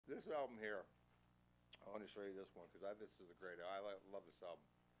album here, I want to show you this one because this is a great. Love this album.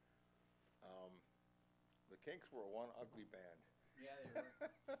 The Kinks were one ugly band. Yeah, they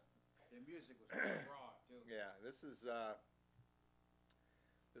were. Their music was pretty raw too. Yeah, this was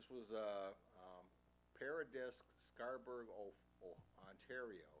Paradisc, Scarborough,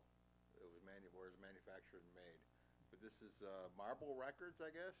 Ontario. It was where it was manufactured and made. But this is Marble Records,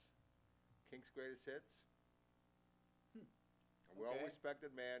 I guess. Kinks' greatest hits. A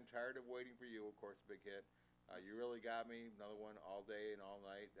well-respected man, tired of waiting for you. Of course, a big hit. You really got me. Another one, All Day and All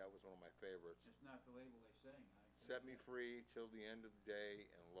Night. That was one of my favorites. It's not the label they sing. Set Me Free, Till the End of the Day,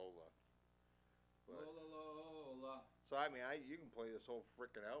 and Lola. But, Lola, Lola. so I mean, you can play this whole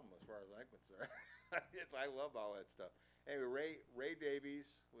frickin' album as far as I'm concerned. I love all that stuff. Anyway, Ray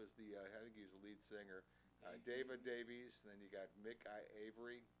Davies was I think he was the lead singer. David Davies, and then you got Mick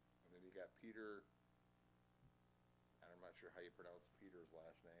Avery, and then you got Peter. I'm not sure how you pronounce Peter's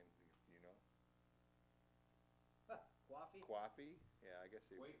last name. Do you know? Coffee? Coffee? Yeah, I guess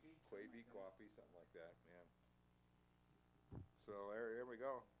Quavy, Coffee, something like that. Yeah. So here we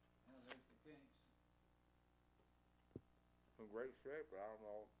go. Oh, there's the Kinks. In great shape, but I don't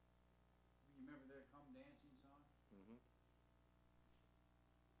know. You remember their Come Dancing song? Mm-hmm.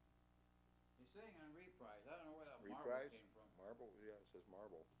 They sang on Reprise. I don't know where that Reprise? Marble came from. Marble? Yeah, it says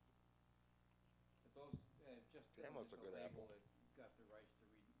Marble. But those just Damn, that's a good label apple. that got the rights to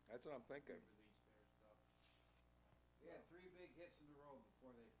That's what I'm thinking. release their stuff. They had 3 big hits in a row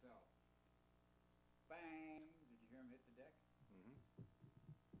before they fell. Bang! Did you hear them hit the deck? Mm-hmm.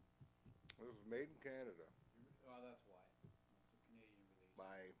 It was made in Canada Oh, that's why. It's a Canadian release.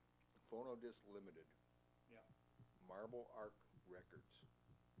 by Phonodisc Limited. Yeah. Marble Arc Records.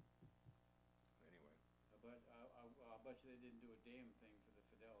 Anyway. I'll bet you they didn't do a damn thing for the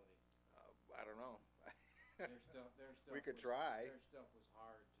fidelity. I don't know. Their stuff We could try. Their stuff was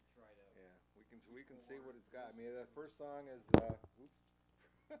hard to try to. Yeah, we can see what it's got. I mean, the first song is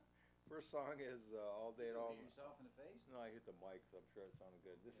first song is All Day and All. Hit yourself in the face? No, I hit the mic, so I'm sure it sounded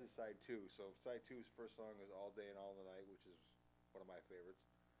good. This is side 2. So side 2's first song is All Day and All the Night, which is one of my favorites.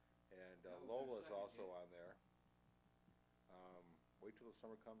 And Lola's also on there. Wait Till the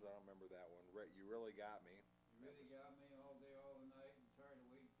Summer Comes. I don't remember that one. You Really Got Me. You really got me all day, all the night, and tired of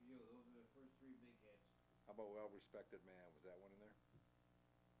waiting for you. Those are the first 3 big hits. How about Well Respected Man? Was that one in there?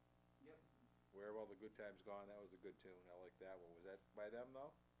 Yep. Where Have All the Good Times Gone? That was a good tune. I like that one. Was that by them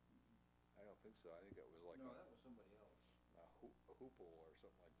though? I don't think so. I think it was like No, that was somebody else. a Hoople or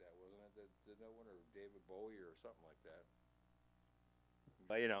something like that, wasn't it? Did that one or David Bowie or something like that?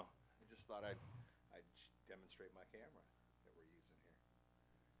 But I just thought I'd demonstrate my camera that we're using here.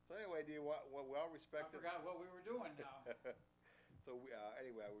 So anyway, do you want Well Respected? I forgot what we were doing now. So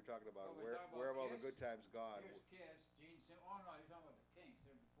anyway, we're talking about We're talking about Where Have All the Kiss. Good Times Gone? Here's Kiss, Gene Simmons. Oh no, you're talking about the Kinks.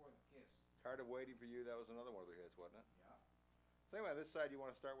 They're before the Kiss. Tired of Waiting for You. That was another one of their hits, wasn't it? Yeah. So anyway, this side, you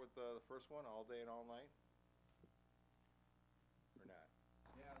want to start with the first one, All Day and All Night? Or not?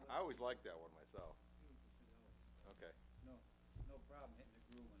 Yeah. I always liked that one myself. Okay. No problem hitting the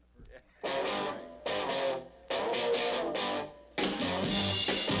groove on the first Yeah. one.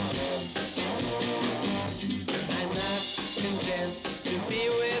 I'm not content to be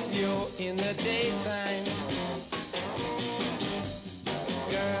with you in the daytime.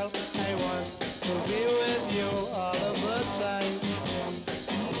 Girl, I want to be with you all of the time.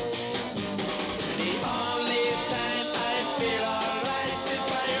 The only time I feel alright is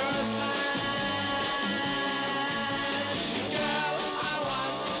by your side. Girl, I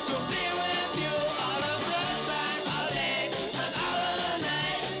want to be with you all of the time, all day and all of the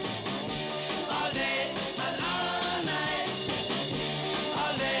night. All day and all of the night.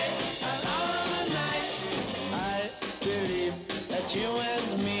 All day and all of the night. I believe that you and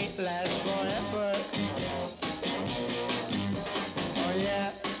me last forever. Oh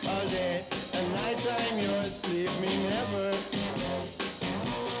yeah, all day and night I'm yours, leave me never.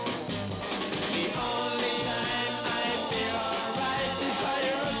 The only time I feel alright is by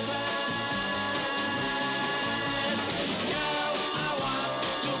your side. Girl, I want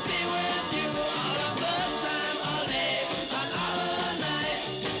to be with you all of the time, all day and all of the night.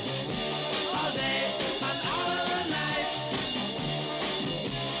 All day and all of the night.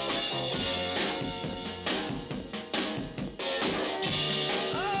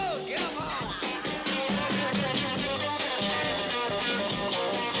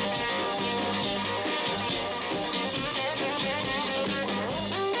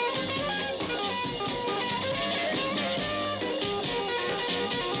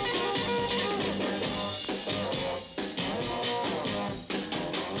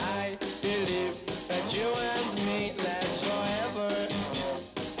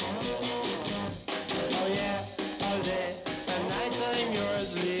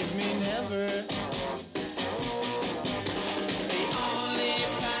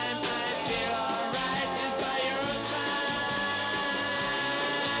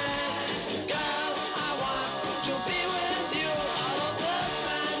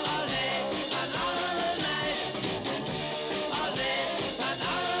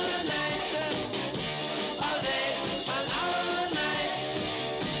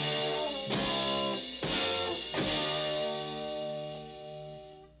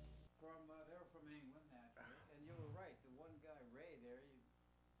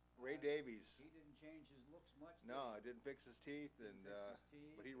 Davies. He didn't change his looks much. No, did it didn't fix his teeth, Didn't and fix his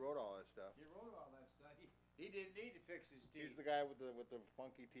teeth. but he wrote all that stuff. He wrote all that stuff. He didn't need to fix his teeth. He's the guy with the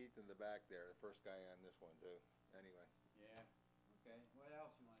funky teeth in the back there. The first guy on this one too. Anyway. Yeah. Okay. What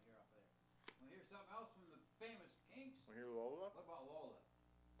else you want to hear off there? Want to hear something else from the famous Kinks? Want to hear Lola? What about Lola?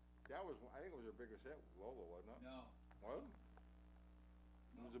 That was, I think it was her biggest hit, Lola, wasn't it? No. What?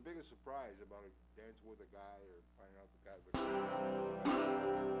 No. It was the biggest surprise about a dancing with a guy or finding out the guy.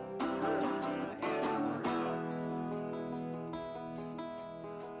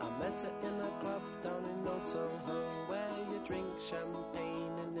 I met her in a club down in Old Soho, where you drink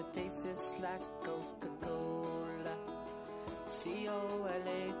champagne and it tastes like Coca-Cola,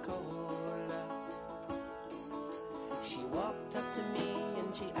 C-O-L-A Cola. She walked up to me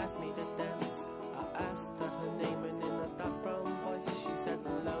and she asked me to dance. I asked her her name and in a dark brown voice she said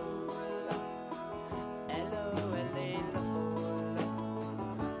Lola, L-O-L-A Lola,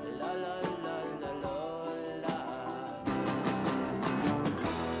 la la la la Lola.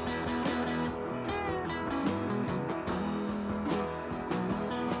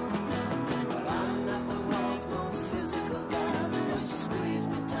 Well, I'm not the world's most physical guy, but when she squeezed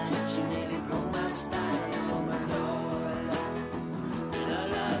me tight she nearly broke my spine. Oh my Lola, la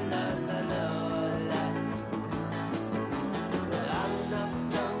la la la Lola. Well, I'm not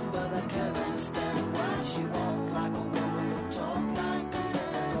dumb, but I can't understand why she walked like a woman and talked like a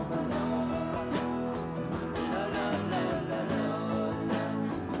man. Oh my Lola, la la la la Lola,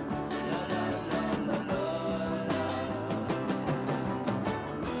 la la la la Lola.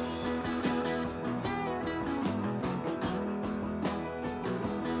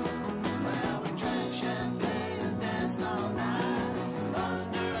 Well, we drank champagne and danced all night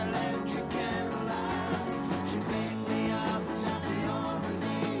under electric candlelight. She picked me up and sat me on her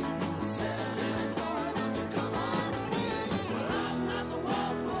knee. Said, "Little boy, won't you come on with me?" Well, I'm not the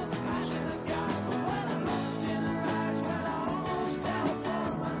world's most passionate guy, but when I looked in her eyes, well, I almost fell for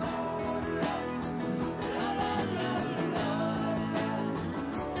my Lola. La la la la la,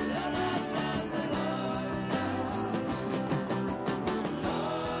 la la la la la.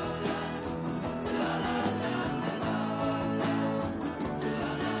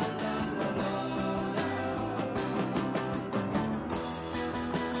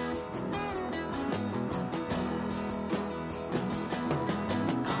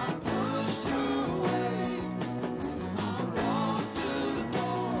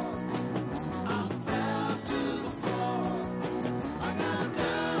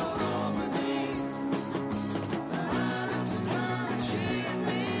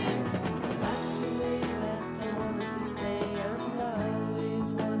 That's the way that I wanted to stay, and I always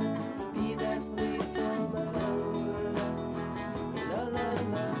wanted to be that way for my Lola. La la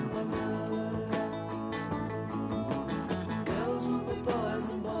la la la. Girls will be boys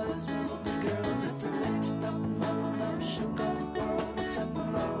and boys will be girls. It's a mixed up, muddled up, shook up world. It's a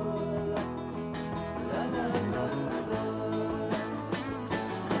Lola. La la la la la.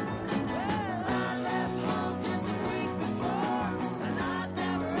 I left home just a week before, and I'd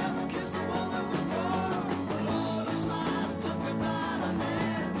never ever kissed a woman before. But Lola smiled, took me by the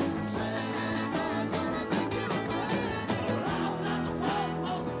hand, said, "Hey, boy, gonna make you a man." Well, I'm not the world's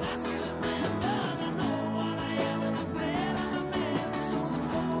most masculine man, but I know what I am, and I'm glad I'm a man. So it's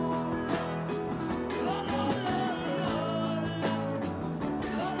Lola, la la la la la,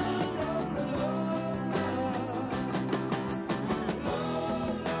 la la la la la.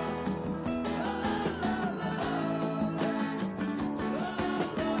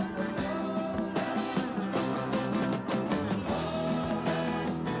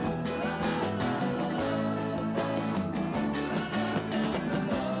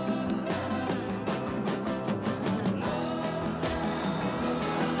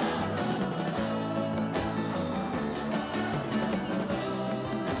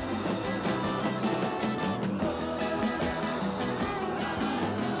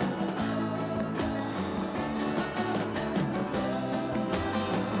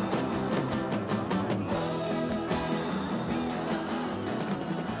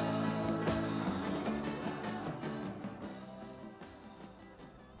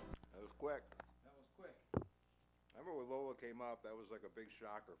 That was quick. That was quick. I remember when Lola came up, that was like a big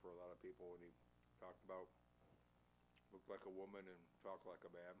shocker for a lot of people when he talked about looked like a woman and talked like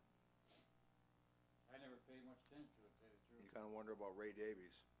a man. I never paid much attention to it, to tell you the You truth. kind of wonder about Ray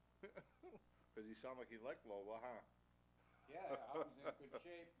Davies. Because he sounded like he liked Lola, huh? Yeah, I was in good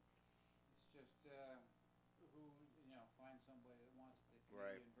shape. It's just who, find somebody that wants the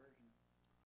Right. Canadian